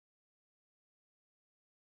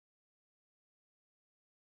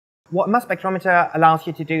What a mass spectrometer allows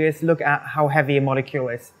you to do is look at how heavy a molecule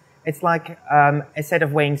is. It's like a set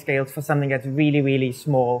of weighing scales for something that's really, really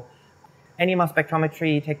small. Any mass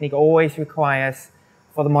spectrometry technique always requires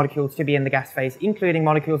for the molecules to be in the gas phase, including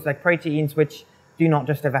molecules like proteins, which do not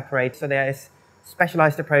just evaporate. So there is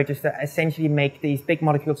specialized approaches that essentially make these big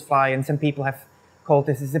molecules fly, and some people have called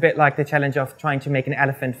this is a bit like the challenge of trying to make an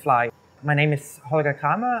elephant fly. My name is Holger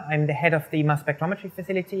Kramer. I'm the head of the Mass Spectrometry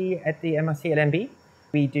facility at the MRC LMB.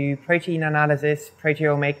 We do protein analysis,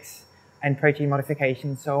 proteomics, and protein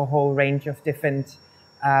modification, so a whole range of different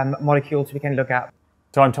molecules we can look at.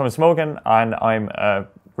 So I'm Thomas Morgan, and I'm a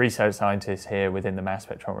research scientist here within the Mass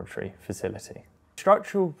Spectrometry facility.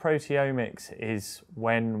 Structural proteomics is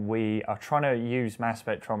when we are trying to use mass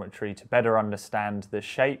spectrometry to better understand the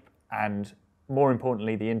shape and, more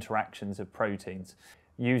importantly, the interactions of proteins,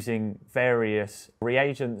 using various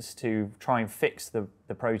reagents to try and fix the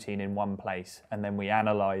protein in one place, and then we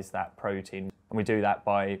analyze that protein, and we do that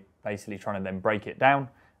by basically trying to then break it down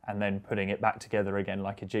and then putting it back together again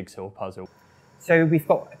like a jigsaw puzzle. So we've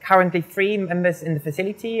got currently 3 members in the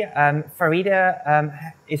facility.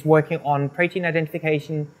 Farida is working on protein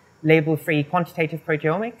identification, label-free quantitative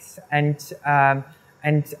proteomics,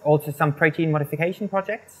 and also some protein modification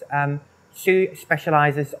projects. Sue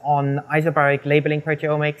specializes on isobaric labeling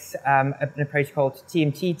proteomics, an approach called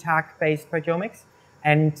TMT tag-based proteomics.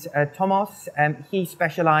 And Tomos, he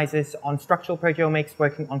specializes on structural proteomics,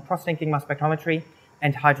 working on cross-linking mass spectrometry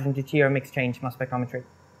and hydrogen deuterium exchange mass spectrometry.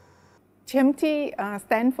 TMT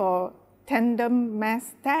stands for tandem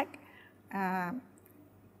mass tag.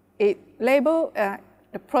 It labels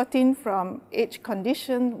the protein from each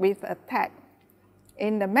condition with a tag.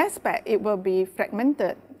 In the mass spec, it will be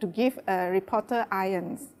fragmented to give reporter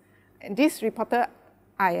ions. And these reporter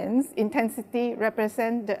ions intensity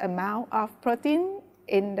represent the amount of protein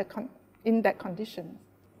in that condition.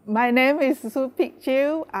 My name is Su Pik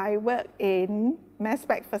Chiu. I work in mass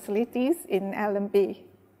spec facilities in LMB.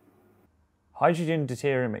 Hydrogen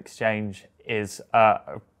deuterium exchange is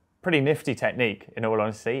a pretty nifty technique, in all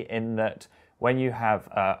honesty, in that when you have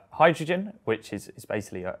hydrogen, which is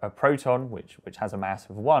basically a proton, which has a mass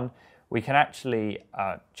of 1, we can actually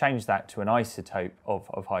change that to an isotope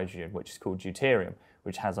of hydrogen, which is called deuterium,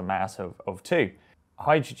 which has a mass of 2.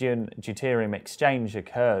 Hydrogen deuterium exchange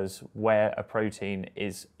occurs where a protein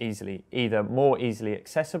is either more easily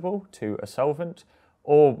accessible to a solvent,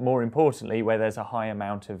 or more importantly, where there's a high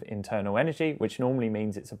amount of internal energy, which normally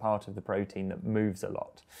means it's a part of the protein that moves a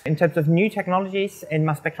lot. In terms of new technologies in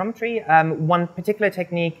mass spectrometry, one particular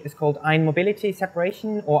technique is called ion mobility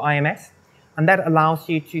separation, or IMS, and that allows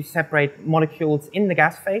you to separate molecules in the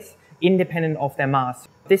gas phase independent of their mass.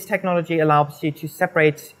 This technology allows you to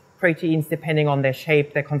separate proteins depending on their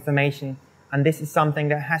shape, their conformation, and this is something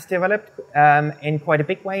that has developed in quite a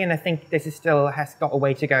big way, and I think this is still has got a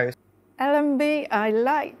way to go. LMB, I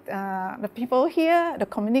like the people here, the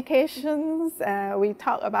communications. We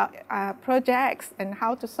talk about projects and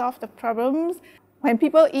how to solve the problems. When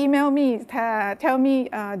people email me, tell me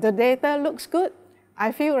the data looks good,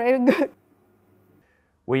 I feel very good.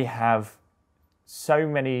 We have so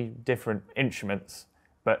many different instruments,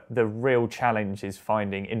 but the real challenge is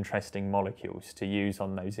finding interesting molecules to use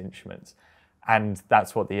on those instruments. And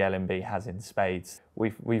that's what the LMB has in spades.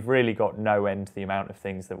 We've really got no end to the amount of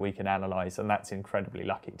things that we can analyse, and that's incredibly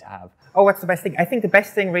lucky to have. Oh, what's the best thing? I think the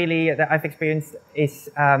best thing really that I've experienced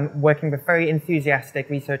is working with very enthusiastic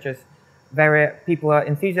researchers. People are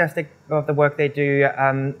enthusiastic of the work they do,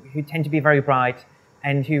 who tend to be very bright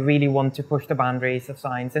and who really want to push the boundaries of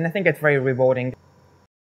science. And I think it's very rewarding.